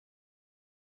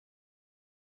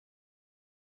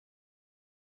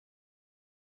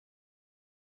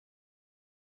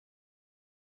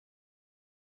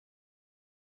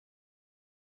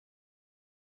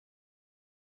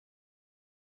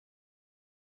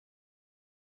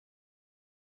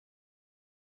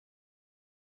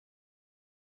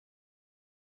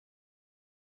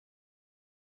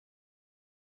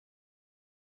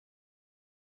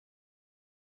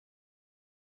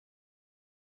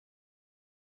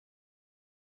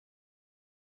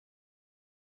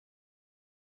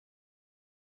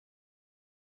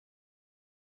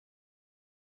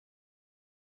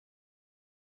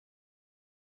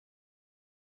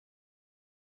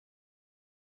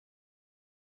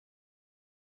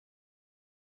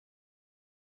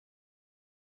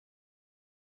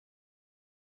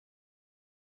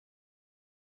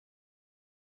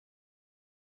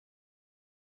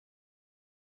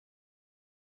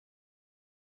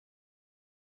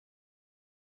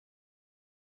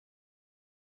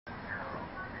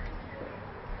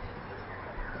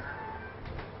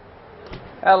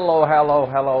Hello, hello,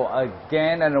 hello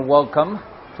again, and welcome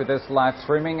to this live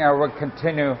streaming. I will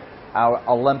continue our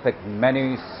Olympic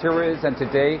menu series, and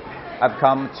today I've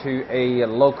come to a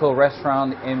local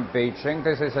restaurant in Beijing.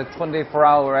 This is a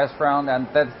 24-hour restaurant, and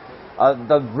the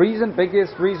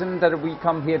biggest reason that we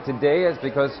come here today is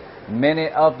because many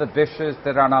of the dishes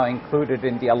that are now included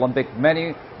in the Olympic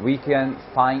menu, we can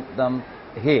find them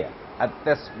here at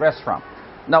this restaurant.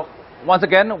 Now, once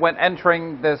again, when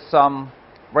entering this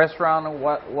restaurant,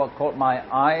 what caught my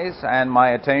eyes and my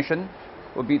attention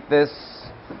would be this,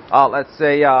 let's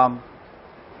say,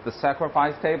 the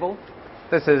sacrifice table.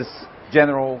 This is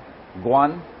General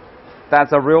Guan.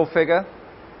 That's a real figure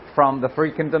from the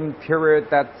Three Kingdom period.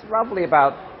 That's roughly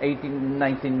about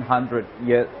 1900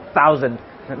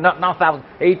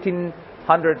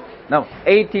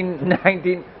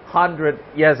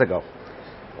 years ago.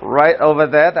 Right over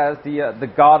there, that's the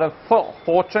god of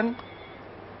fortune.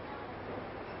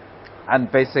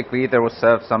 And basically, they will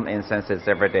serve some incenses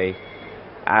every day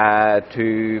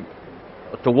to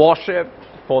worship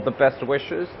for the best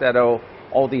wishes that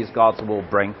all these gods will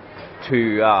bring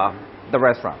to the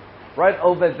restaurant. Right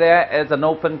over there is an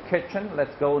open kitchen.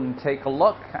 Let's go and take a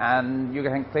look, and you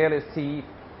can clearly see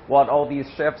what all these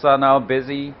chefs are now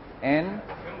busy in.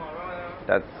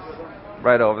 That's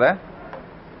right over there,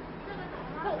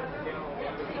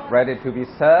 ready to be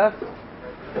served.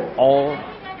 All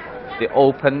the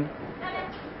open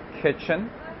kitchen.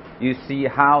 You see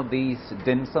how these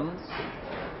dim sums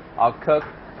are cooked,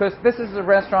 because this is a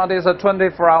restaurant, is a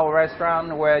 24-hour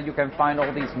restaurant where you can find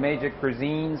all these major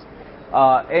cuisines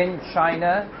in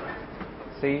China.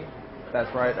 See,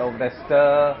 that's right over there.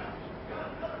 Stir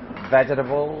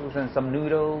vegetables and some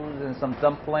noodles and some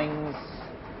dumplings.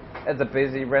 It's a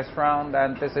busy restaurant,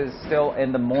 and this is still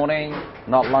in the morning,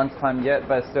 not lunchtime yet,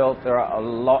 but still there are a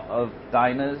lot of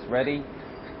diners ready.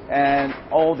 And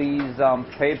all these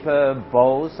paper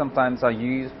bowls sometimes are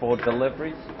used for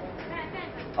deliveries.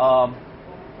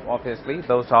 Obviously,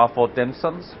 those are for dim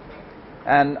sums.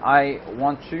 And I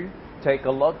want you to take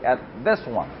a look at this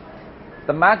one,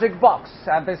 the magic box.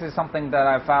 And this is something that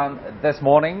I found this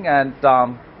morning. And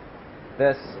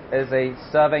this is a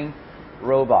serving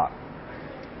robot.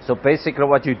 So basically,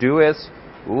 what you do is,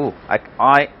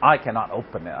 I cannot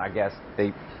open it. I guess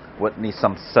they would need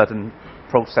some certain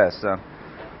process.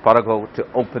 Protocol to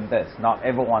open this. Not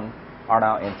everyone are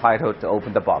now entitled to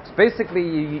open the box.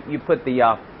 Basically, you put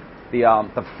the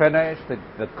finished,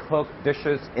 the cooked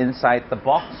dishes inside the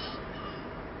box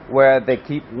where they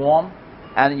keep warm,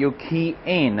 and you key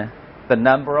in the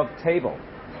number of table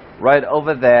right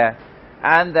over there,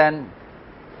 and then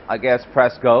I guess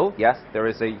press go. Yes, there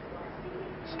is a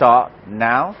start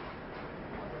now,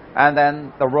 and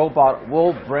then the robot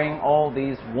will bring all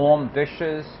these warm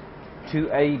dishes to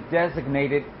a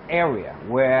designated area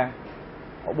where,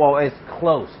 well, it's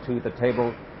close to the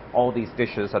table all these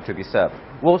dishes are to be served.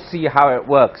 We'll see how it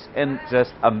works in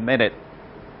just a minute.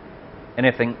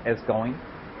 Anything is going?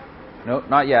 No,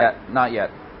 not yet, not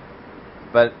yet.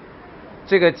 But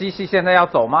这个机器现在要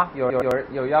走吗？有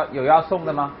要送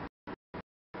的吗？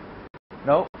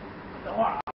 No.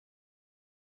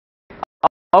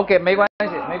 OK， 没关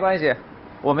系，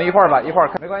我们一会儿吧，一会儿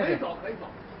看，没关系。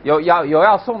有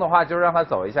要送的话，就让他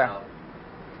走一下。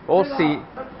We'll see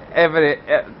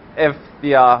if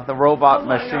the robot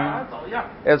machine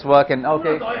is working.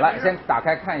 OK， 来，先打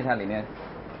开看一下里面。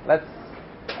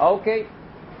OK,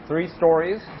 3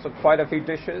 stories, so quite a few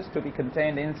dishes to be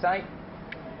contained inside.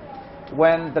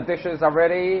 When the dishes are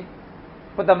ready,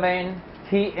 put them in,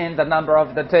 key in the number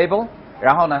of the table.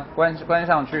 然后呢，关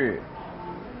上去，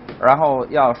然后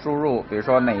要输入，比如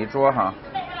说哪一桌哈。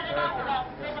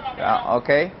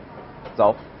OK,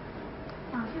 so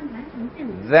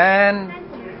then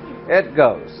it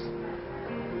goes.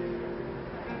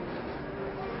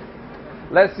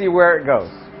 Let's see where it goes.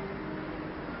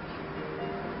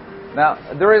 Now,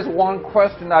 there is one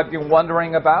question I've been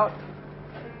wondering about.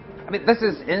 I mean, this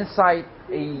is inside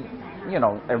a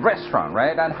restaurant,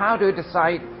 right? And how do you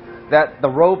decide that the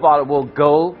robot will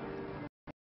go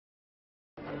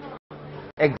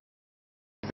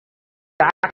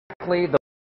exactly the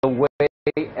way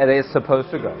it is supposed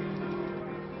to go?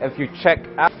 If you check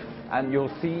out, and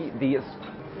you'll see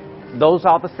those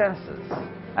are the sensors,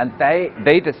 and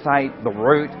they decide the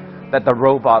route that the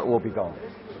robot will be going.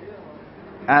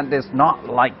 And it's not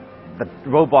like the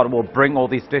robot will bring all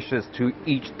these dishes to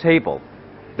each table.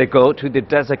 They go to the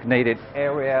designated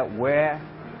area where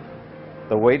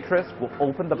the waitress will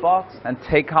open the box and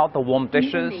take out the warm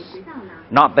dishes.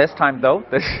 Not this time though,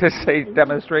 this is a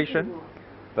demonstration.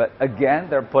 But again,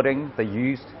 they're putting the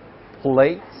used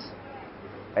plates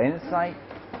inside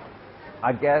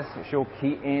I guess she'll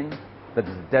key in the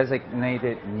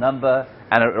designated number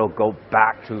and it will go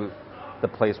back to the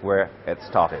place where it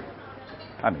started.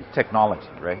 I mean, technology,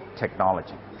 right?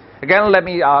 Technology. Again, let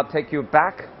me take you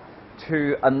back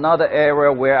to another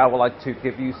area where I would like to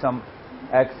give you some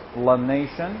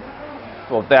explanation.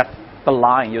 Well, that's the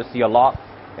line you see a lot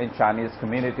in Chinese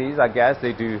communities. I guess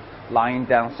they do line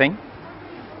dancing,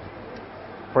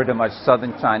 pretty much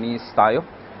Southern Chinese style.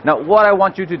 Now, what I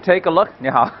want you to take a look,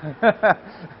 what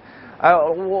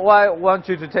I want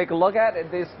you to take a look at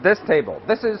is this table.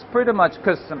 This is pretty much,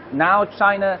 because now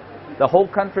China, the whole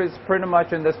country is pretty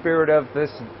much in the spirit of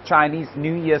this Chinese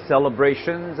New Year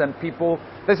celebrations, and people,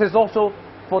 this is also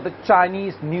for the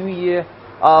Chinese New Year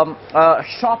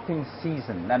shopping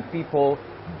season, and people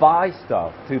buy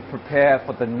stuff to prepare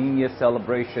for the New Year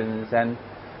celebrations and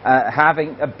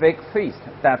having a big feast.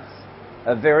 That's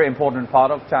a very important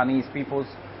part of Chinese people's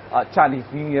Chinese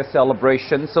New Year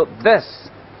celebration. So this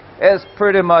is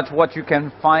pretty much what you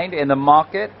can find in the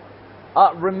market.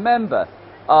 Remember,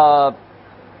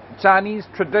 Chinese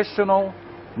traditional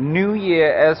New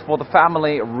Year is for the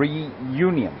family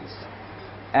reunions.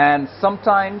 And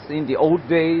sometimes in the old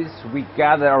days, we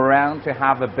gather around to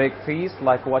have a big feast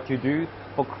like what you do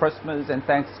for Christmas and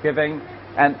Thanksgiving.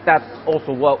 And that's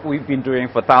also what we've been doing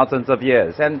for thousands of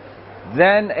years. And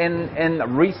then in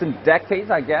recent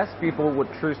decades, I guess, people would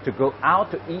choose to go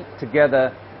out to eat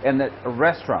together in a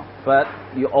restaurant. But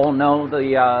you all know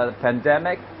the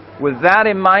pandemic. With that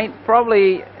in mind,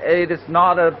 probably it is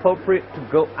not appropriate to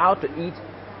go out to eat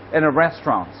in a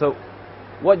restaurant. So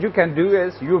what you can do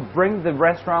is you bring the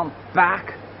restaurant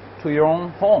back to your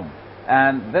own home.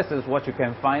 And this is what you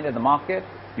can find in the market.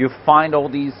 You find all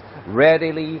these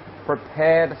readily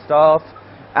prepared stuff,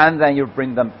 and then you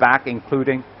bring them back,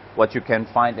 including what you can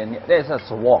find in it. There's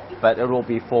a wok, but it will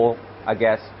be full, I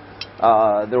guess.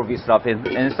 There will be stuff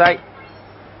inside.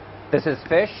 This is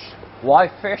fish,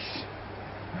 white fish.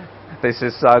 This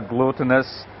is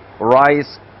glutinous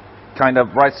rice, kind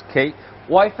of rice cake.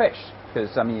 White fish,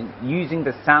 because I mean, using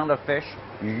the sound of fish,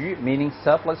 yu meaning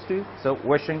surplus too. So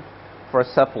wishing for a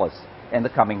surplus in the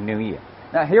coming new year.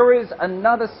 Now here is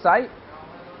another site.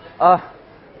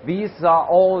 These are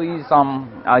all these,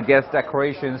 I guess,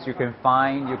 decorations you can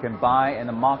find, you can buy in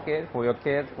the market for your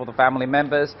kids, for the family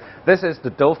members. This is the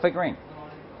dough figurine.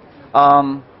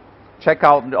 Check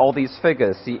out all these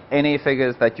figures. See any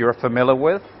figures that you're familiar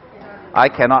with. I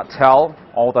cannot tell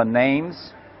all the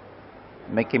names.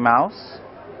 Mickey Mouse.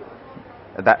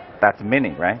 That's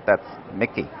Minnie, right? That's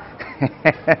Mickey.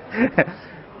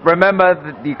 Remember,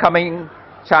 the coming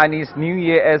Chinese New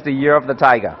Year is the year of the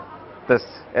tiger. This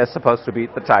is supposed to be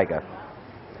the tiger.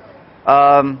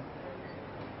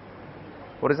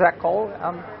 What is that called?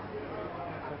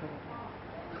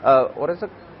 What is it?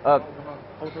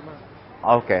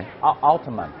 Okay,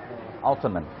 Ultraman.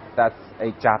 Ultraman. That's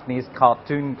a Japanese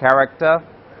cartoon character.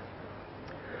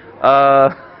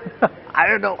 I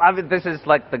don't know. I mean, this is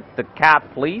like the cat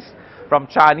police from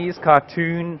Chinese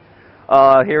cartoon.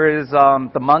 Here is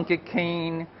the Monkey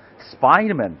King,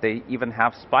 Spider-Man. They even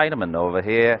have Spider-Man over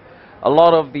here. A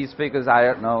lot of these figures, I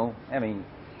don't know. I mean,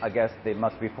 I guess they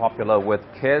must be popular with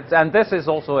kids. And this is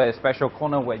also a special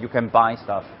corner where you can buy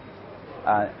stuff.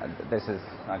 This is,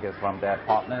 I guess, from their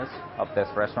partners of this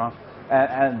restaurant.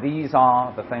 And these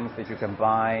are the things that you can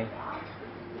buy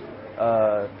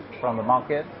from the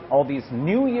market. All these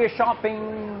New Year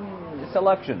shopping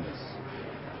selections.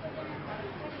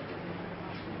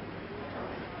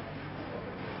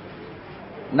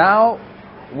 Now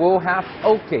we'll have,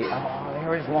 okay,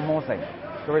 there is one more thing.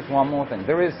 There is one more thing.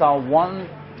 There is one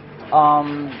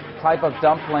type of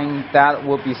dumpling that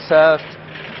will be served.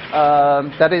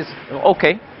 That is,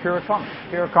 okay, here it comes.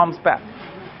 Here it comes back.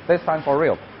 This time for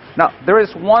real. Now, there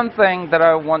is one thing that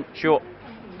I want your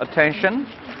attention.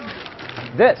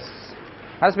 This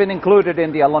has been included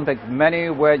in the Olympic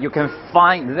menu, where you can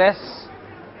find this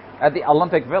at the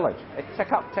Olympic Village. Hey,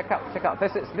 check out, check out, check out.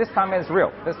 This time is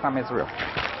real. This time is real.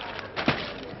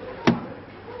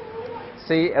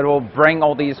 See, it will bring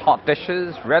all these hot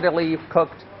dishes, readily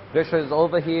cooked dishes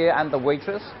over here, and the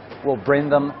waitress will bring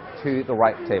them to the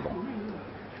right table.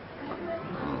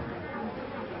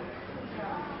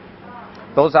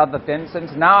 Those are the dim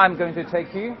sums. Now I'm going to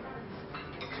take you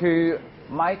to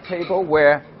my table,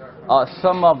 where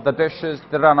some of the dishes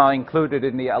that are not included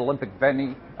in the Olympic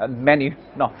menu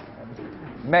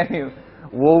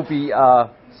will be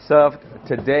served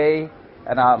today,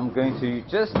 and I'm going to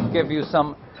just give you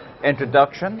some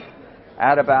introduction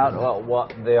at about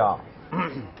what they are.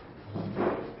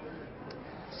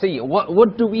 See,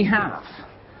 what do we have?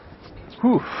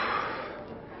 Whew.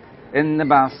 In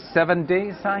about 7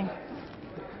 days' time,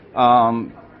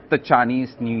 The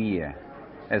Chinese New Year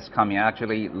is coming.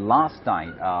 Actually, last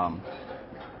night,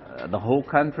 the whole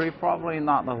country, probably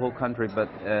not the whole country, but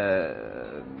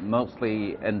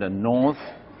mostly in the north,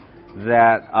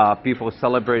 that people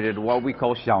celebrated what we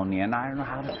call 小年. I don't know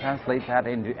how to translate that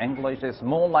into English. It's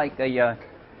more like a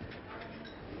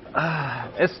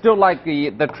it's still like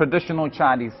the traditional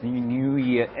Chinese New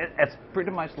Year. It's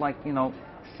pretty much like,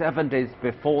 7 days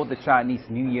before the Chinese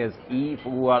New Year's Eve.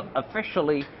 We are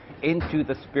officially into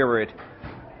the spirit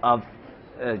of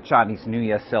Chinese New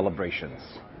Year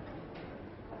celebrations.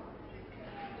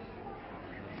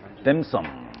 Dim sum.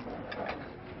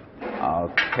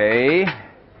 Okay,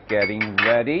 getting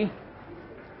ready.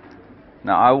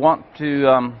 Now I want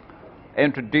to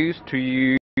introduce to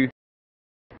you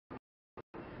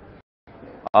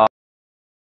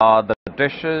the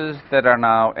dishes that are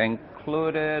now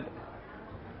included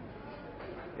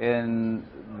in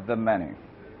the menu.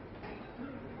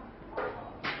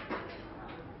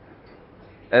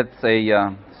 It's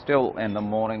still in the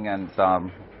morning and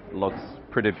looks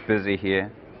pretty busy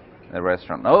here in the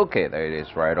restaurant. Okay, there it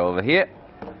is, right over here.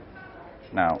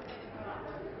 Now,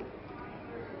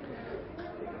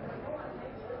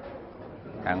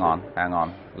 hang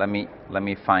on. Let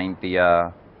me find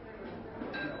the.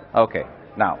 Okay,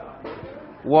 now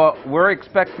what we're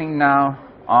expecting now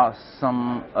are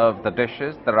some of the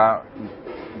dishes that are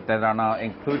now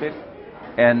included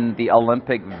in the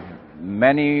Olympic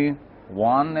menu.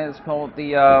 One is called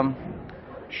the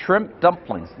shrimp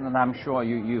dumplings, and I'm sure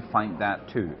you find that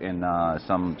too in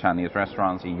some Chinese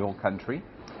restaurants in your country.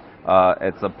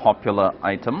 It's a popular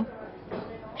item,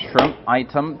 shrimp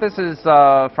item. This is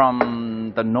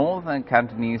from the northern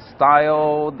Cantonese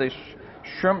style. The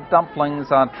shrimp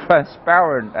dumplings are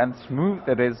transparent and smooth.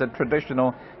 It is a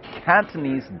traditional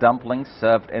Cantonese dumpling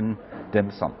served in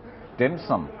dim sum. Dim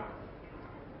sum.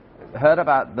 Heard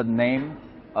about the name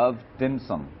of dim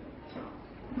sum?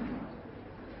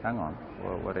 Hang on.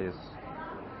 Well, what is?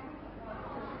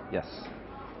 Yes,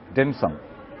 dim sum.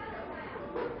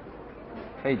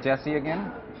 Hey, Jesse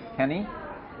again. Kenny.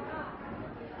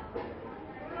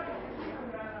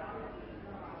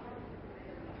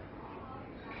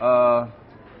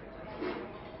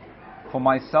 For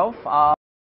myself, I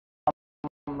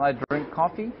drink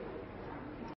coffee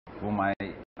for my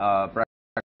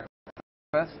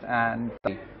breakfast and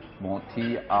more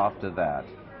tea after that.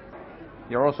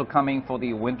 You're also coming for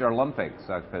the Winter Olympics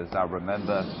because I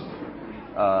remember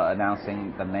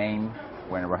announcing the name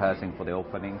when rehearsing for the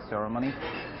opening ceremony.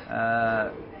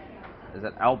 Is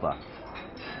it Alba?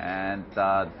 And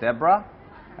Deborah?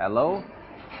 Hello?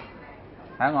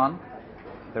 Hang on.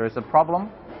 There is a problem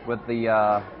with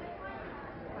the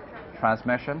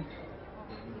transmission.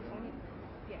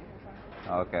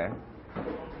 Okay.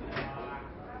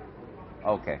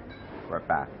 Okay. We're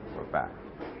back.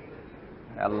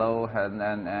 Hello,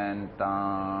 and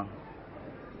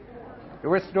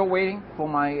we're still waiting for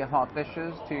my hot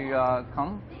dishes to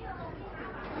come.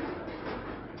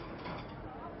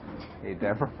 Hey,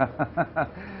 Deborah.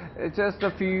 It's just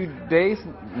a few days,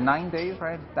 9 days,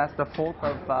 right? That's the 4th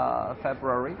of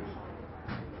February.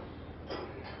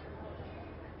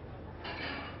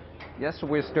 Yes,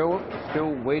 we're still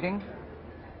waiting.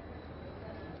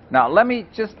 Now, let me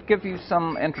just give you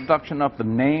some introduction of the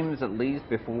names at least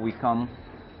before we come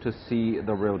to see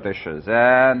the real dishes.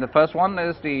 And the first one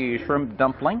is the shrimp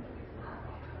dumpling.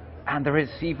 And there is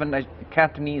even a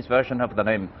Cantonese version of the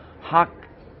name, Hak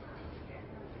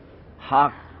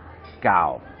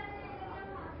Gao.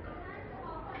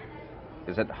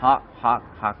 Is it Hak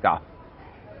Gao?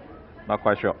 Not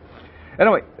quite sure.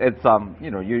 Anyway, it's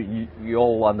you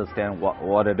all understand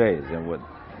what it is, and with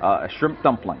shrimp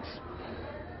dumplings.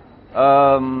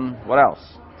 What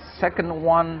else? Second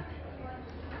one.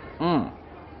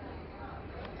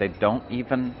 They don't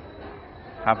even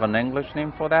have an English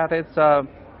name for that. It's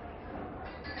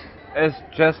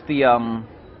just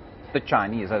the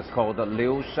Chinese. It's called the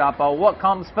Liu Sha Bao. What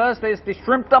comes first is the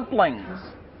shrimp dumplings.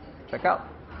 Check out.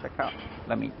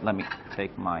 Let me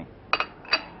take my.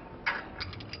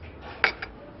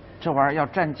 这玩意儿要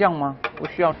蘸酱吗？不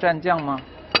需要蘸酱吗？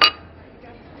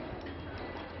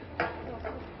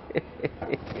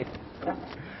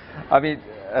 I mean,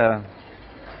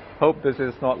 hope this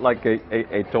is not like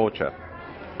a torture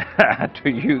to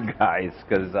you guys,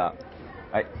 because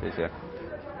this here.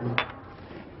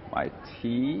 My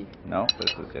tea. No,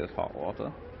 this is just hot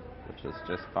water, which is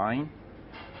just fine.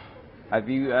 Have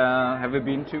you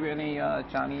been to any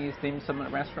Chinese dim sum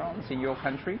restaurants in your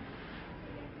country?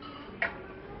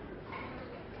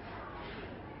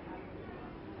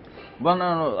 Well,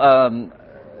 no.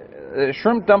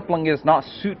 shrimp dumpling is not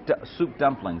soup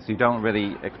dumplings. You don't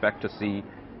really expect to see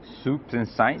soups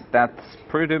inside. That's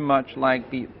pretty much like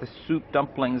the soup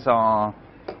dumplings are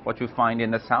what you find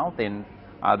in the south, in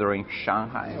either in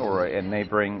Shanghai or in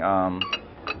neighboring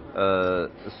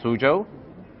Suzhou.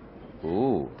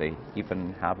 Ooh, they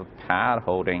even have a pad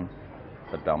holding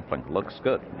the dumpling. Looks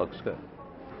good. Looks good.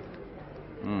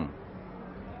 Mm.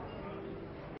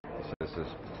 This is.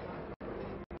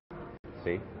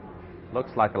 See,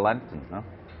 looks like a lantern, huh?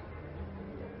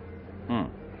 Hmm.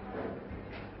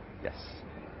 Yes.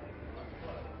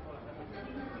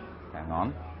 Hang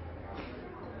on.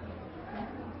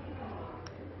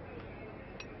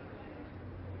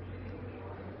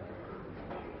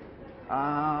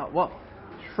 Well,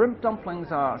 shrimp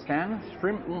dumplings are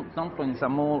shrimp dumplings are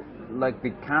more like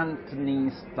the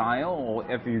Cantonese style, or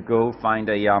if you go find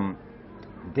a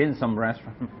dim sum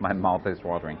restaurant, my mouth is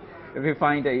watering. If you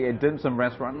find a dim sum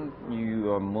restaurant,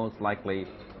 you are most likely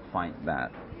find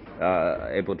that,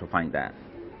 able to find that.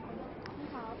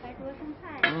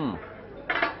 Mm.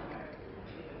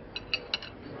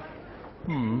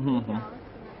 Mm-hmm.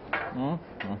 Mm-hmm.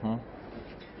 Mm-hmm.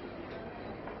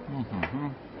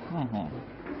 Mm-hmm.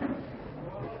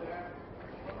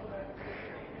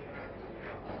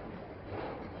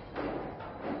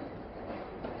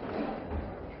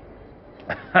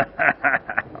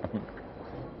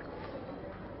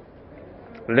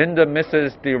 Linda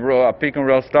misses the pecan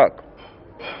roast duck.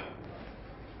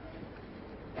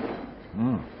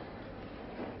 Mm.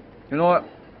 You know what?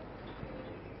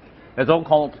 It's all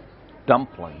called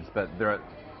dumplings, but there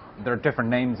are different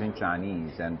names in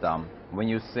Chinese. And when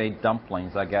you say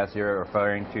dumplings, I guess you're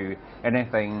referring to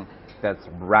anything that's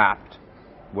wrapped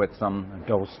with some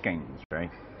dough skins,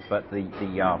 right? But the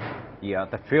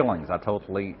fillings are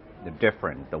totally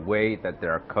different. The way that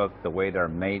they're cooked, the way they're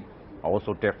made, are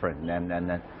also different.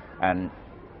 And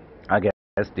I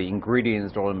guess the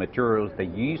ingredients or the materials they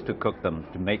use to cook them,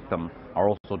 to make them, are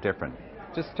also different.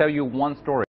 Just tell you one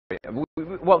story.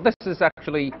 Well, this is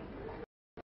actually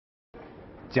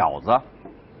jiaozi.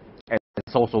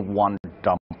 It's also one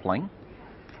dumpling.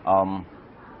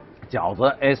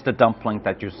 Jiaozi is the dumpling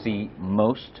that you see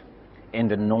most in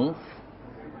the north.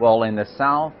 Well, in the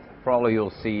south, probably you'll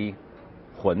see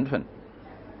huntun,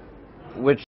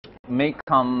 which may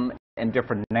come in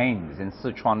different names. In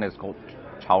Sichuan, it's called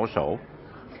chaoshou.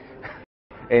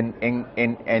 In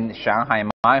Shanghai,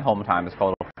 my hometown, is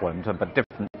called huntun, but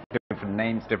different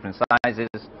names, different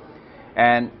sizes.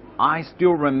 And I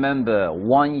still remember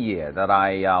one year that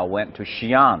I went to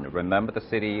Xi'an. Remember the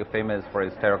city famous for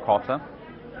its terracotta?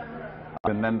 I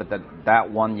remember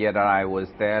that one year that I was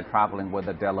there traveling with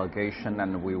a delegation,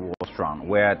 and we were in a restaurant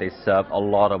where they serve a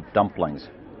lot of dumplings,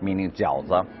 meaning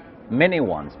jiaozi, many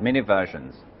ones, many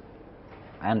versions.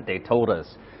 And they told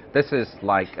us this is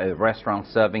like a restaurant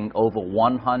serving over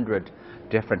 100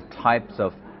 different types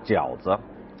of jiaozi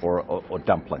or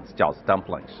dumplings, jiaozi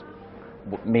dumplings,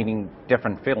 meaning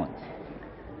different fillings.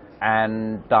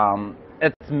 And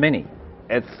it's mini.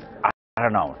 It's, I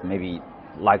don't know, maybe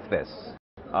like this.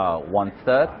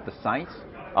 1/3 the size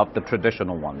of the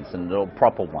traditional ones and the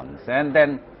proper ones. And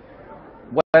then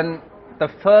when the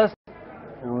first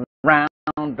round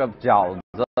of jiaozi,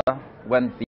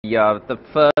 when the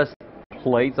first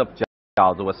plates of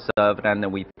jiaozi was served, and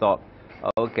then we thought,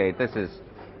 okay, this is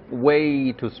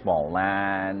way too small,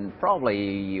 and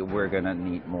probably we're gonna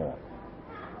need more.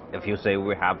 If you say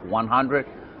we have 100,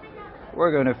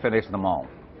 we're going to finish them all.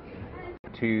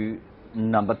 To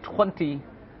number 20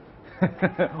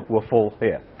 will fall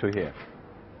here to here.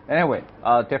 Anyway,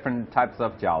 different types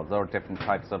of jiaozi or different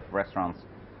types of restaurants.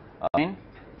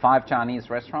 5 Chinese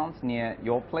restaurants near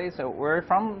your place. Where are you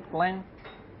from, Glenn?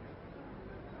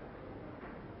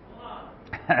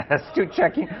 Still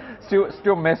checking.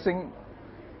 Still missing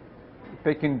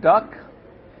Peking duck.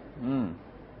 Mm.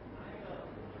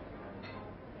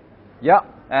 Yeah,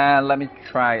 and let me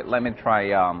try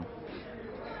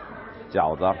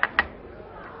jiaozi.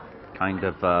 Kind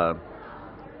of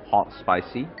hot,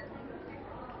 spicy.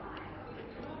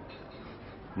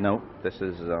 No, this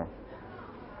is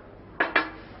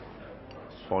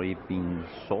soybean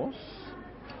sauce.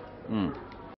 Mm.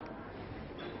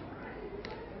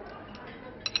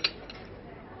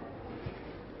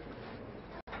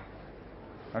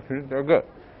 Actually, they're good.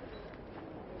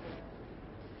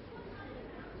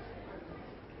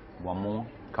 One more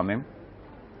coming.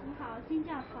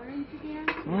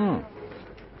 Mm.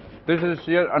 This is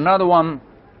yet another one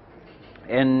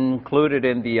included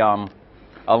in the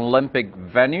Olympic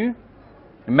menu.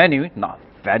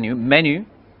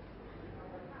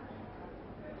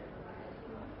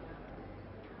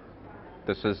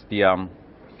 This is the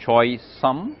choy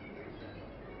sum.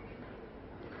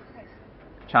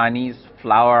 Chinese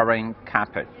flowering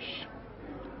cabbage.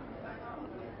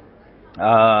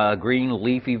 Green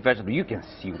leafy vegetable. You can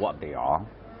see what they are,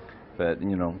 but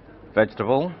you know,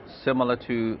 vegetable similar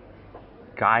to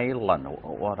gailan.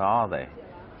 What are they?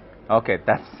 Okay,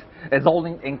 it's all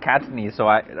in Cantonese, so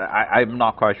I'm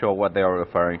not quite sure what they are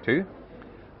referring to.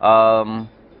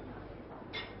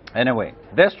 Anyway,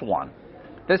 this one.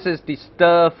 This is the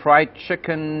stir-fried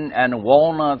chicken and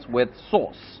walnuts with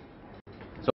sauce.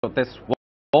 So this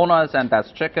walnuts and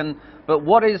that's chicken. But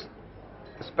what is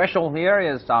special here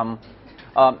is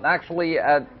actually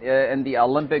in the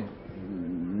Olympic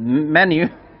menu,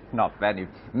 not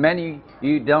menu,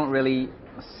 you don't really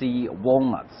see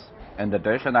walnuts in the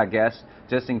dish, and I guess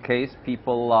just in case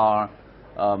people are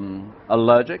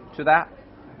allergic to that,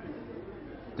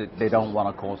 they don't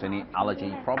want to cause any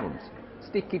allergy problems.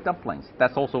 Sticky dumplings.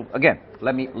 That's also, again,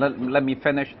 let me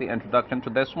finish the introduction to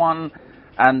this one,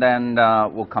 and then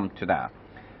we'll come to that.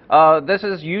 This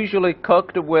is usually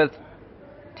cooked with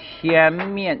甜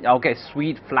面, okay,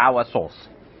 sweet flour sauce,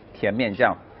 甜面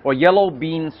酱, or yellow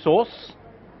bean sauce,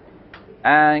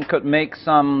 and could make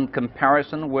some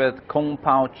comparison with kung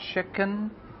pao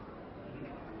chicken.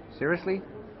 Seriously?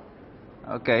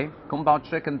 Okay, kung pao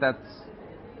chicken,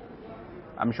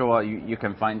 I'm sure you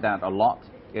can find that a lot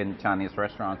in Chinese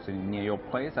restaurants near your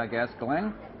place, I guess,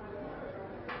 Glenn.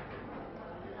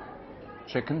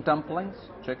 Chicken dumplings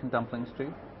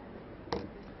too.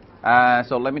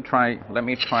 So let me try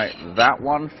that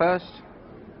one first.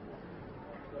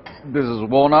 This is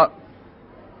walnut,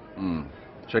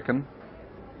 chicken.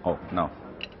 Oh no,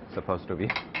 supposed to be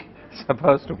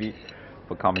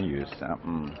for common use.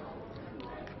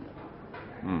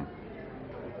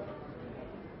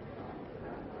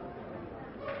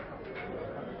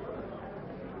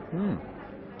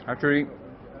 Actually,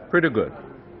 pretty good.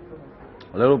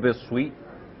 A little bit sweet.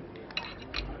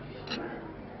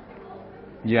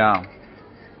 Yeah,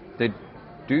 they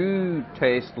do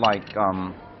taste like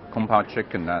kung pao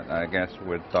chicken, I guess,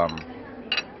 with the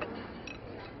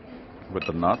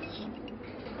nuts.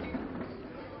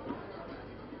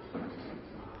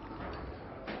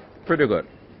 Pretty good.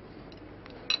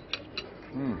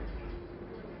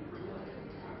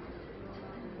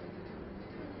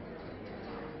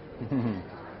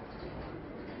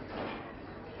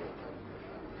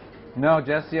 No,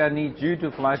 Jesse, I need you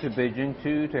to fly to Beijing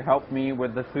too to help me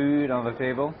with the food on the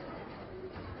table.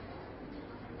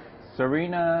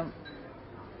 Serena,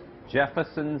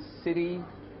 Jefferson City,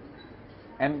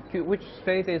 MQ. Which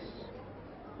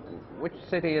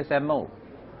city is MO?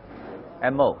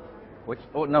 MO.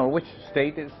 Which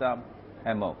state is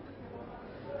MO?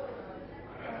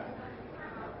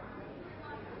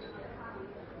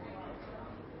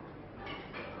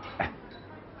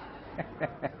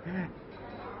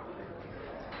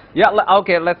 Yeah,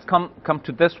 okay, let's come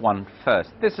to this one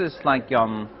first. This is like,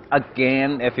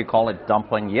 again, if you call it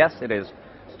dumpling, yes, it is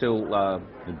still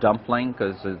dumpling,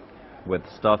 because with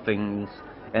stuffings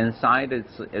inside,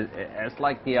 it's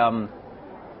like the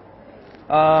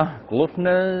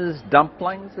glutinous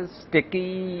dumplings. It's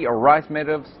sticky, or rice made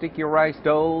of sticky rice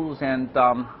doughs, and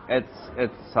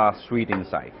it's sweet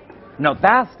inside. No,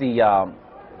 that's the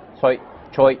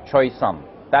choy sum.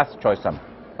 That's choy sum.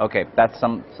 Okay, that's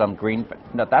some green.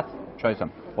 No, that's choy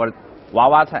sum. What is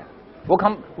Wawa cai? We'll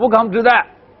come to that.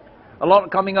 A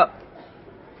lot coming up.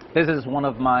 This is one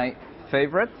of my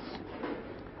favorites.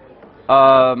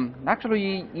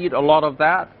 Actually, eat a lot of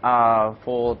that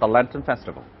for the Lenten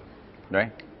festival,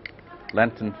 right?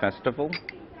 Lenten festival.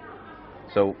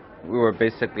 So we were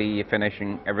basically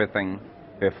finishing everything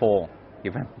before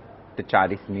even the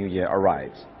Chinese New Year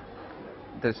arrives.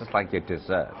 This is like your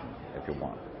dessert, if you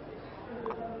want.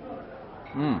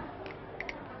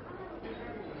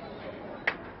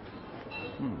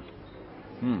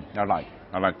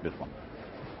 I like this one.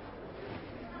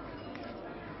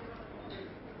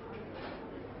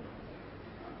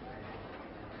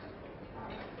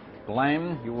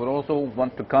 Glam, you would also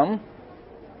want to come?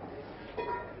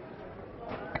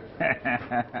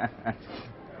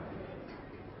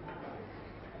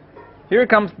 Here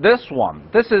comes this one.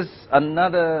 This is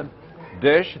another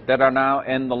dish that are now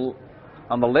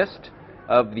on the list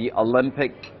of the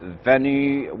Olympic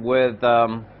venue with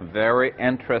very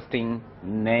interesting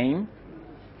name.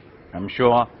 I'm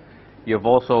sure you've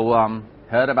also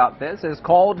heard about this. It's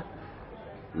called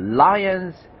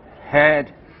lion's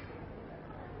head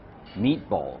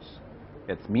meatballs.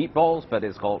 It's meatballs, but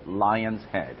it's called lion's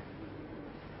head.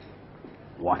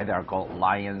 Why they're called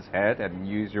lion's head, and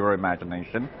use your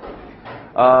imagination.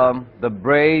 The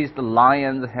braised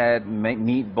lion's head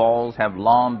meatballs have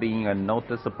long been a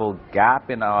noticeable gap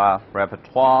in our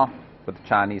repertoire. But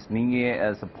Chinese New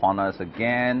Year is upon us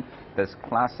again. This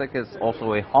classic is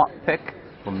also a hot pick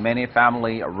for many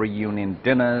family reunion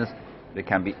dinners. It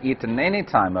can be eaten any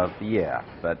time of the year,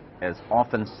 but is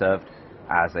often served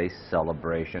as a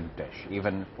celebration dish.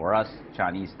 Even for us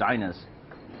Chinese diners,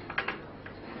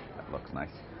 that looks nice.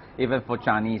 Even for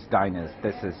Chinese diners,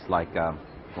 this is like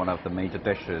one of the major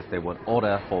dishes they would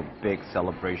order for big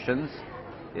celebrations.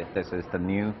 If this is the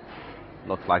new,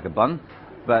 looks like a bun.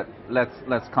 But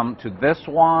let's come to this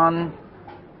one.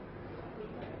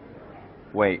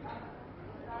 Wait.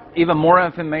 Even more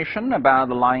information about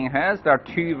the lion heads. There are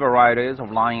two varieties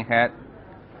of lion head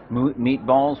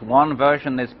meatballs. One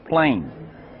version is plain,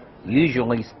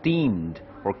 usually steamed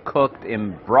or cooked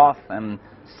in broth and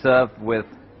served with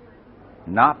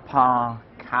napa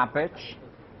cabbage.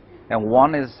 And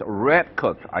one is red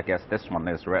cooked. I guess this one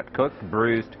is red cooked,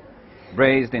 braised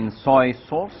in soy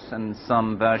sauce, and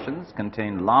some versions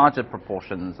contain larger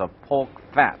proportions of pork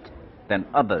fat than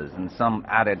others, and some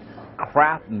added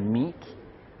crab meat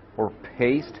or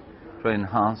paste to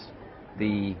enhance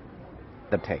the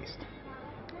taste.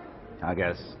 I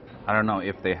guess, I don't know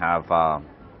if they have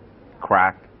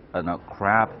crab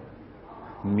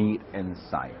meat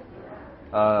inside.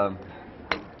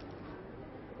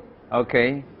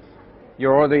 Okay,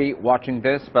 you're already watching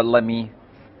this, but let me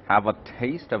have a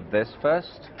taste of this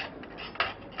first.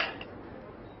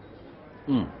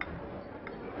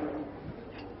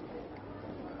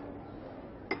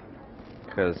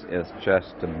 Because it's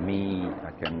just me,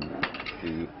 I can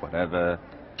do whatever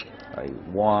I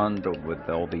want with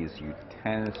all these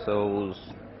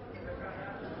utensils.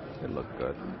 They look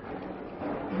good.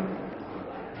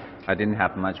 I didn't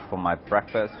have much for my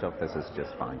breakfast, so this is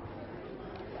just fine.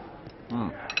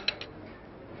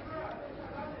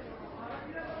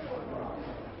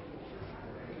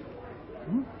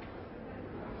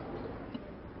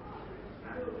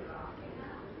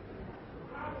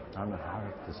 I don't know how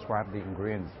to describe the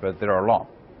ingredients, but there are a lot.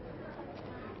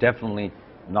 Definitely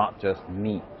not just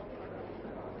meat.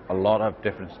 A lot of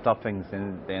different stuffings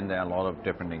in there, a lot of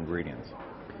different ingredients.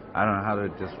 I don't know how to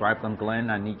describe them, Glenn.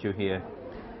 I need you here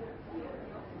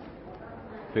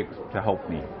to help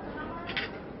me.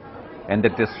 And the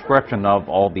description of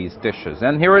all these dishes.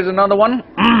 And here is another one.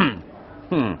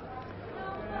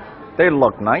 They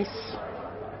look nice.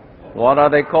 What are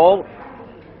they called?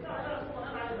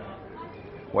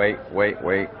 Wait.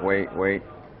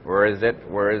 Where is it?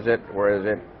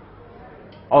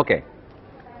 Okay.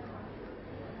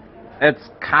 It's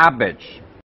cabbage.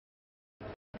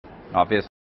 Obviously,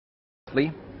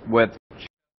 with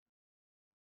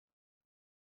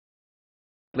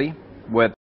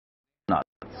nuts.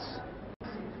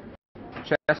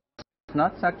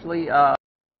 Chestnuts, actually,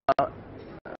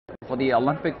 for the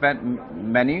Olympic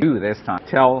menu this time.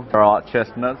 Tell there are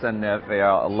chestnuts, and if they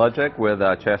are allergic with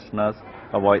chestnuts,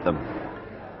 avoid them.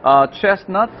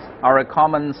 Chestnuts are a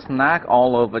common snack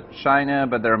all over China,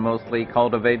 but they're mostly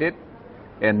cultivated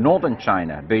in northern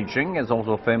China. Beijing is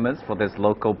also famous for this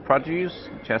local produce.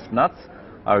 Chestnuts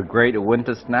are a great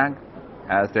winter snack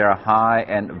as they are high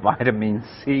in vitamin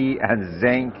C and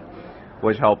zinc,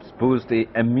 which helps boost the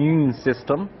immune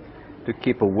system to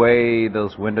keep away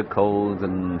those winter colds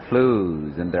and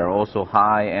flus. And they're also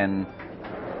high in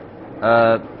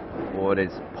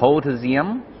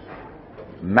potassium,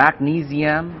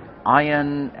 magnesium,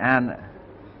 iron, and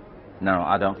no,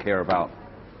 I don't care about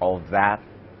all that.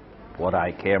 What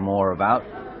I care more about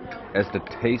is the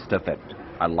taste of it.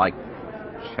 I like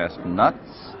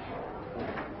chestnuts,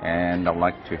 and I'd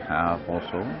like to have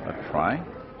also a try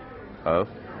of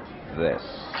this.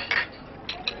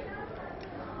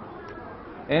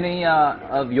 Any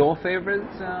of your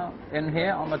favorites in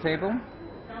here on the table?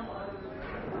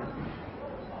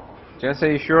 Jesse,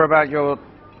 you sure about your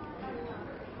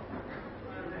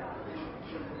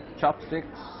chopstick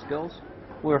skills?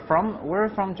 Where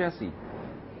from, Jesse?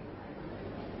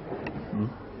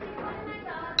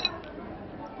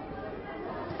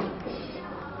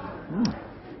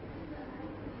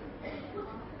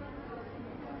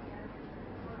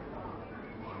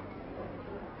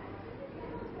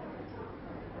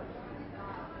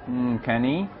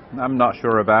 Kenny, I'm not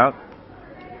sure about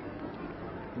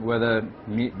whether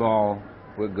meatball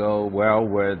would go well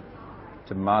with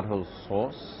tomato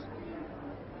sauce.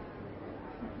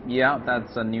 Yeah,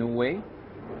 that's a new way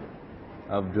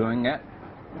of doing it.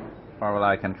 Probably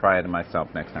I can try it myself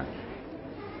next time.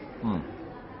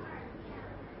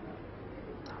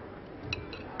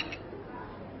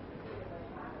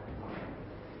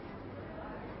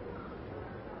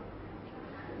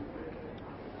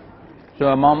 So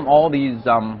among all these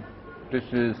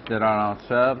dishes that are now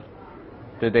served,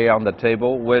 today on the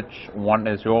table, which one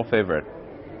is your favorite?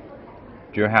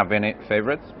 Do you have any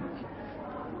favorites?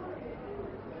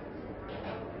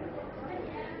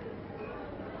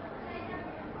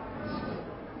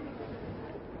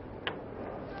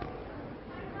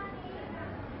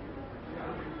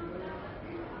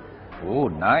 Oh,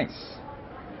 nice.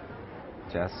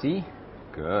 Jesse,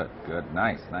 good,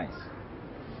 nice.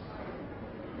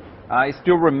 I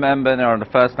still remember the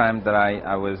first time that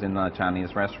I was in a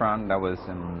Chinese restaurant. That was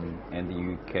in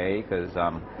the UK, because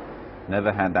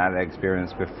never had that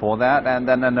experience before that. And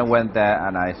then I went there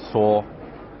and I saw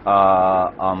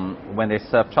when they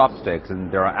serve chopsticks,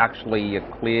 and there are actually a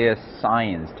clear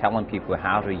signs telling people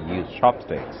how to use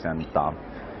chopsticks. And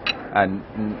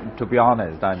to be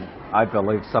honest, I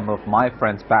believe some of my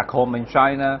friends back home in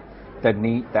China, they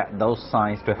need those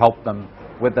signs to help them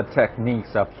with the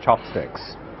techniques of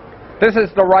chopsticks. This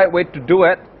is the right way to do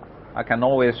it. I can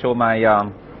always show my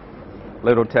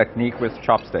little technique with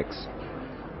chopsticks.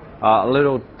 A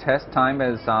little test time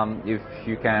is if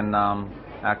you can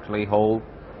actually hold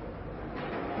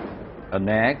an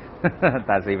egg.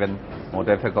 That's even more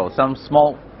difficult. Some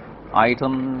small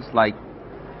items, like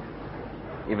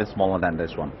even smaller than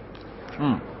this one.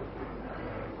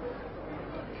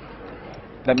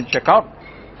 Let me check out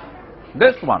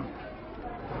this one.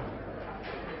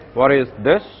 What is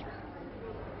this?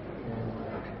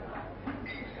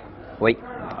 Wait,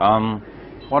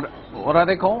 what are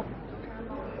they called?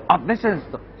 Oh, this is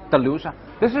the liu sha.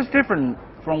 This is different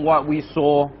from what we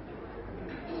saw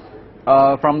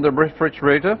from the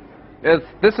refrigerator.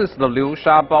 This is the liu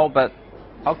sha bao, but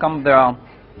how come they're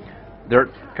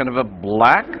kind of a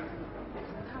black?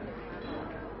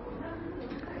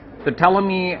 They're telling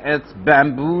me it's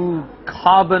bamboo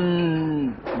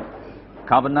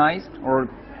carbonized or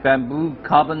bamboo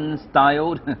carbon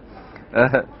styled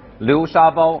liu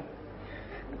sha bao.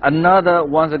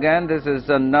 Once again, this is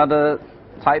another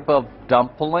type of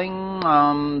dumpling.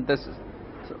 This is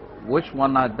which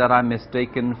one that I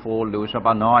mistaken for liu sha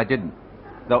bao? No, I didn't.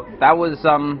 That was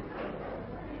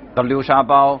the liu sha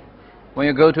bao. When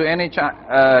you go to any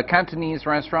Cantonese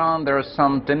restaurant, there are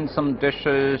some dim sum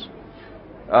dishes.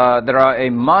 There are a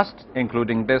must,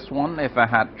 including this one. If I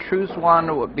had to choose one,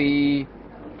 it would be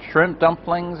shrimp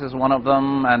dumplings is one of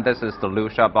them, and this is the liu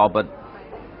sha bao, but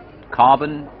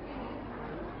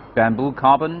bamboo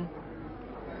carbon.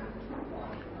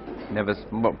 Never,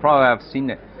 probably have seen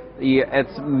it.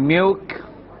 It's milk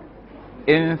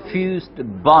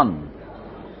infused bun,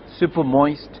 super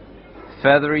moist,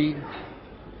 feathery.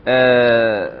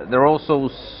 There are also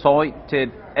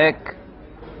salted egg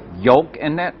yolk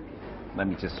in it. Let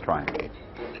me just try.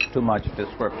 Too much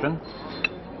description.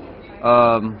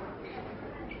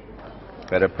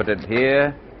 Better put it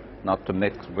here, not to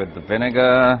mix with the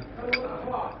vinegar.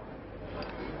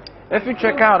 If you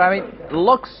check out, I mean,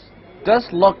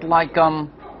 does look like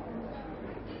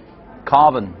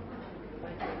carbon.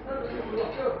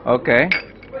 Okay,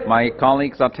 my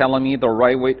colleagues are telling me the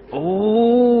right way.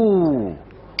 Oh,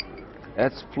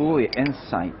 it's fluid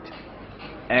inside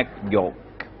egg yolk.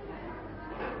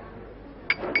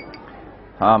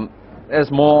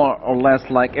 It's more or less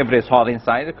like if it is hot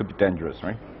inside, it could be dangerous,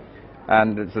 right?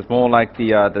 And it's more like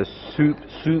the soup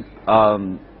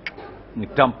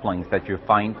dumplings that you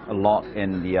find a lot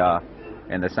in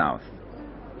the south.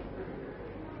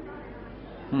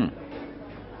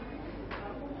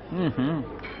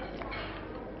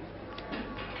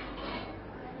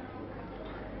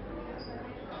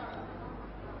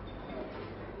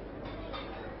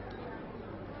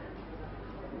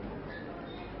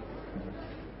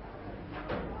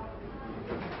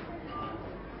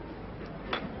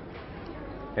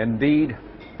 Indeed,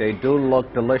 they do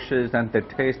look delicious and they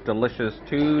taste delicious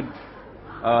too,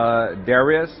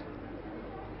 Darius.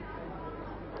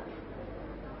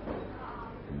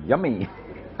 Yummy.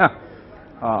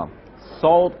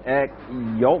 Salt egg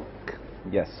yolk.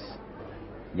 Yes.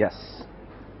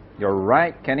 You're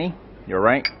right, Kenny. You're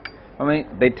right. I mean,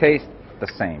 they taste the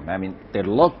same. I mean, they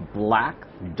look black,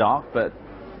 dark, but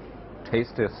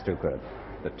taste is still good.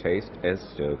 The taste is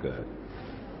still good.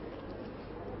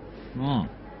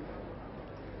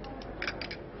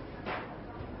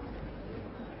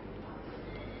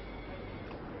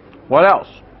 What else?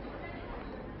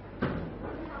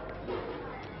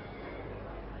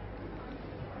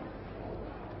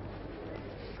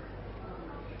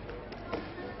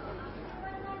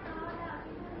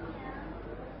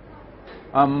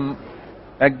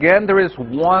 Again, there is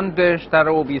one dish that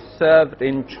will be served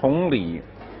in Chongli,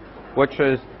 which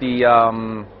is the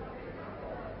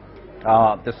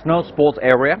snow sports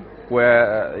area,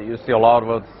 where you see a lot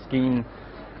of skiing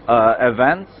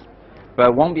events.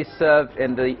 but won't be served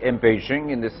in Beijing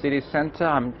in the city center.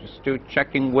 I'm still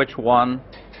checking which one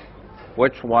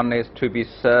is to be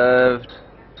served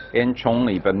in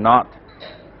Chongli, but not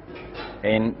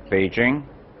in Beijing.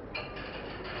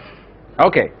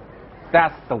 Okay,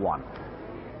 that's the one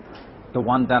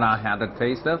that I had a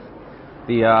taste of,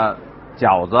 the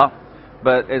饺子,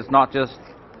 but it's not just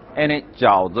any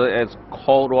饺子. It's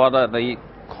called what are they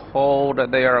called?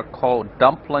 They are called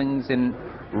dumplings in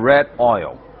red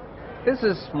oil. This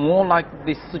is more like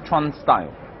the Sichuan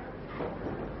style.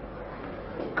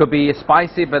 Could be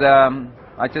spicy, but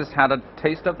I just had a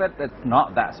taste of it. It's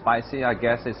not that spicy. I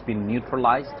guess it's been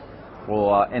neutralized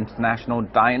for international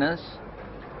diners.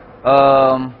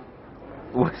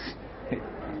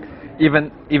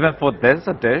 Even for this,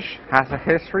 a dish has a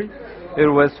history. It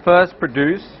was first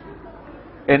produced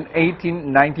in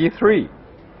 1893.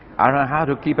 I don't know how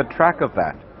to keep a track of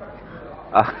that.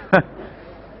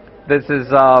 This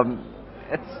is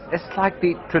it's like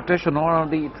the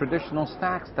traditional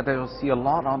snacks that you'll see a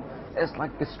lot on. It's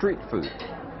like the street food.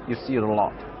 You see it a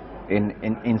lot in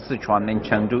Sichuan, in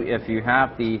Chengdu, if you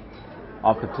have the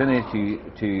opportunity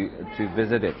to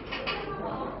visit it.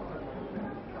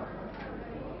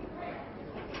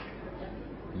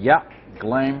 Yeah,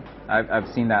 Glam. I've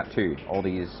seen that too. All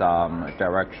these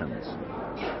directions.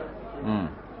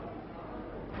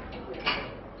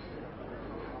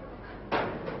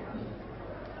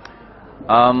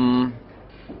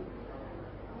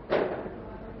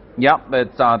 Yep,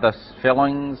 it's the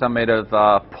fillings are made of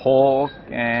pork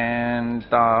and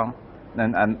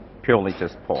purely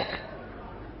just pork.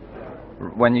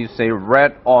 When you say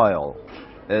red oil,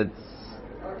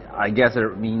 I guess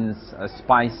it means a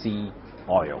spicy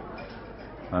oil.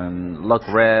 And looks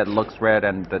red,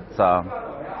 and it's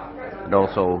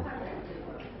also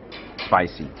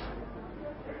spicy.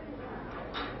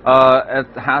 It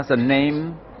has a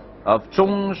name of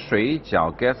中水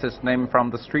饺. Guess it's named from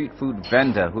the street food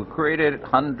vendor who created it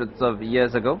hundreds of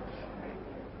years ago.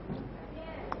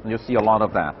 You'll see a lot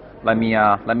of that. Let me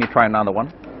try another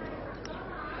one.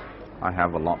 I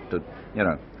have a lot to,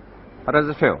 How does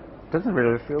it feel? It doesn't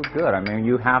really feel good. I mean,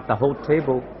 you have the whole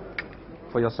table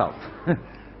for yourself.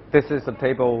 This is a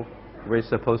table where you're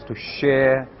supposed to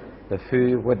share the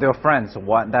food with your friends.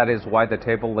 That is why the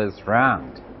table is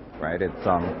round, right?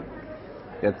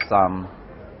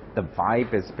 The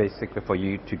vibe is basically for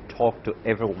you to talk to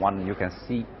everyone. You can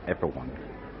see everyone.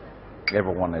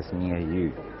 Everyone is near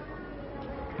you.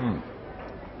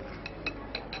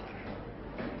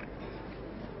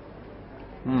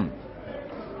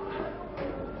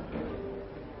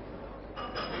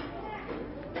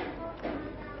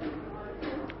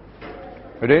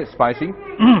 It is spicy.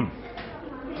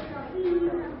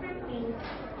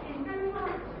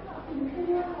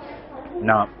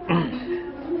 Now,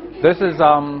 this is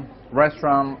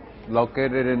restaurant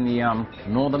located in the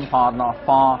northern part, not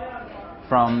far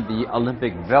from the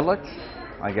Olympic Village.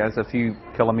 I guess a few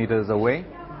kilometers away.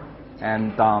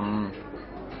 And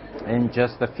in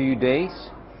just a few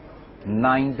days,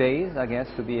 9 days, I guess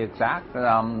to be exact,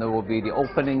 there will be the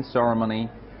opening ceremony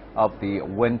of the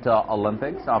Winter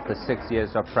Olympics. After 6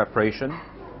 years of preparation,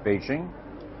 Beijing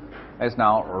is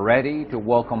now ready to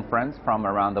welcome friends from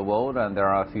around the world, and there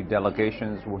are a few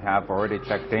delegations who have already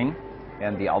checked in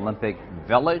the Olympic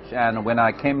Village. And when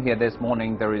I came here this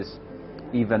morning, there is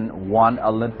even one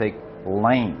Olympic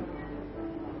lane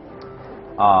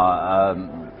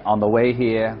on the way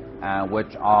here,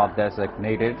 which are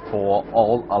designated for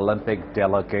all Olympic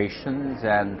delegations.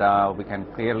 And we can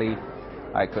clearly,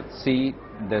 I could see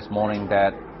this morning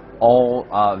that all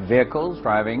vehicles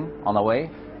driving on the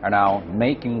way are now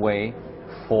making way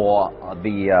for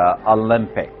the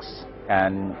Olympics.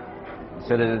 And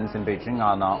citizens in Beijing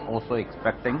are now also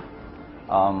expecting,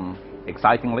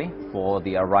 excitingly, for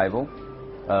the arrival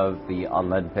of the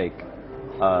Olympic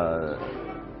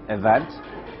event.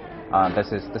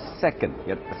 This is the second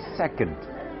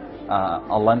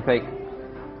Olympics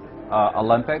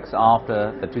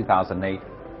after the 2008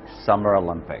 Summer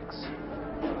Olympics.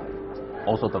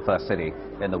 Also the first city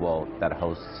in the world that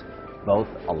hosts both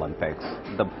Olympics,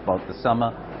 both the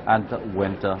Summer and the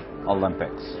Winter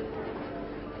Olympics.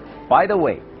 By the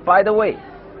way,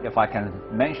 if I can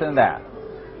mention that,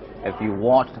 if you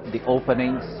watched the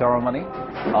opening ceremony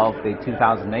of the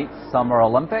 2008 Summer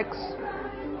Olympics,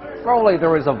 probably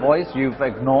there is a voice you've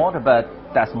ignored, but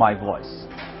that's my voice.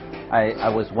 I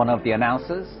was one of the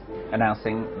announcers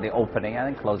announcing the opening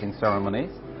and closing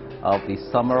ceremonies of the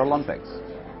Summer Olympics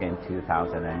in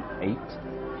 2008.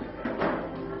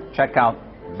 Check out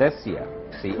this year,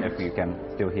 see if you can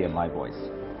still hear my voice.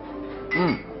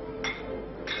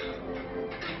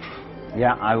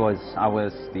 Yeah, I was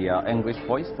the English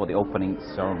voice for the opening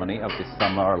ceremony of the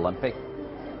Summer Olympic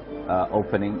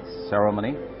opening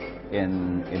ceremony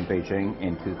in Beijing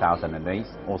in 2008.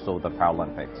 Also the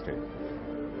Paralympics too.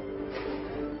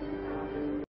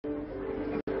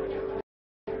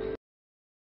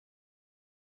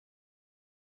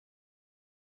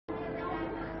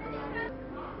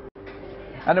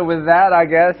 And with that, I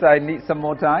guess I need some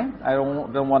more time. I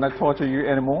don't want to torture you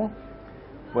anymore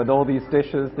with all these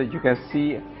dishes that you can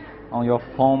see on your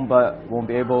phone, but won't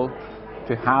be able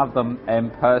to have them in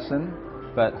person.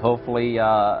 But hopefully,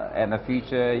 in the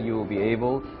future, you will be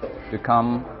able to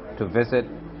come to visit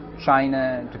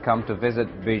China, to come to visit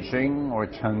Beijing or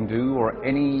Chengdu or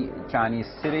any Chinese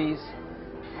cities,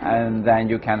 and then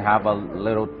you can have a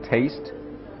little taste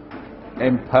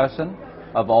in person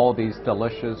of all these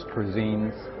delicious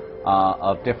cuisines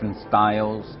of different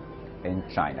styles in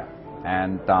China.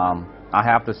 And I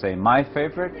have to say, my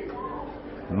favorite,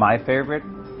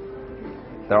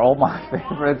 they're all my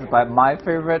favorites, but my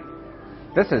favorite,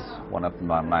 this is one of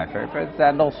my favorites,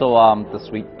 and also the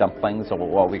sweet dumplings, or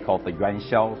what we call the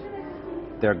yuanxiaos.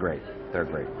 They're great, they're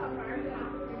great.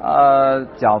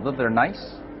 Jiaozi, they're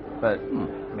nice, but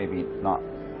maybe not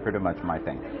pretty much my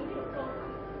thing.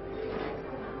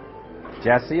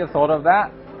 Jesse, you thought of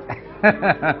that?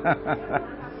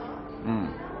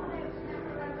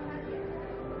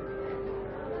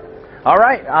 All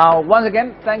right, once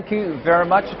again, thank you very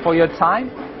much for your time.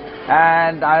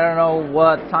 And I don't know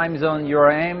what time zone you're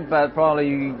in, but probably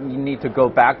you need to go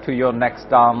back to your next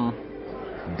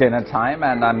dinner time.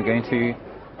 And I'm going to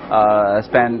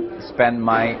spend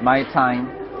my time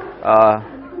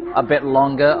a bit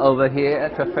longer over here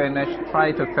to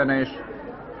try to finish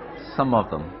some of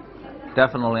them.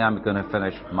 Definitely, I'm going to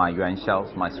finish my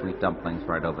yuanxiaos, my sweet dumplings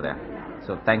right over there.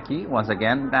 So thank you once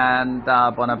again, and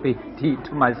bon appetit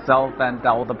to myself, and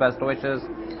all the best wishes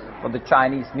for the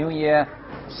Chinese New Year.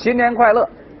 新年快乐，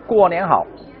过年好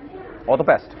，all the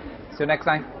best. See you next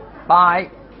time. Bye.